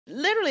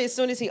Literally, as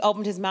soon as he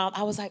opened his mouth,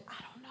 I was like, I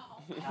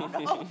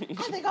don't know.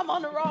 I think I'm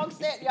on the wrong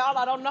set, y'all.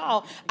 I don't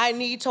know. I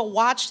need to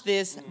watch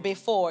this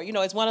before. You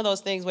know, it's one of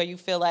those things where you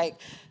feel like,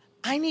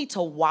 I need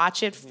to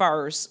watch it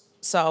first.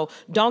 So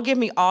don't give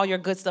me all your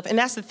good stuff. And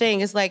that's the thing.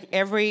 It's like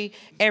every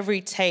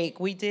take,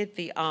 we did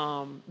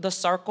the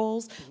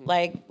circles,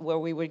 like where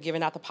we were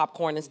giving out the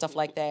popcorn and stuff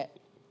like that.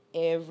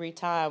 Every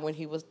time when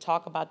he would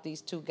talk about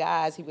these two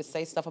guys, he would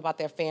say stuff about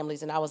their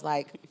families, and I was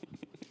like,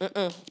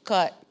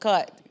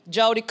 cut.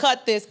 Jody,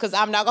 cut this, because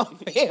I'm not going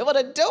to be able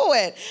to do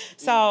it.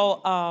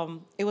 So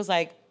it was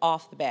like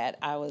off the bat,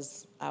 I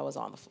was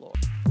on the floor.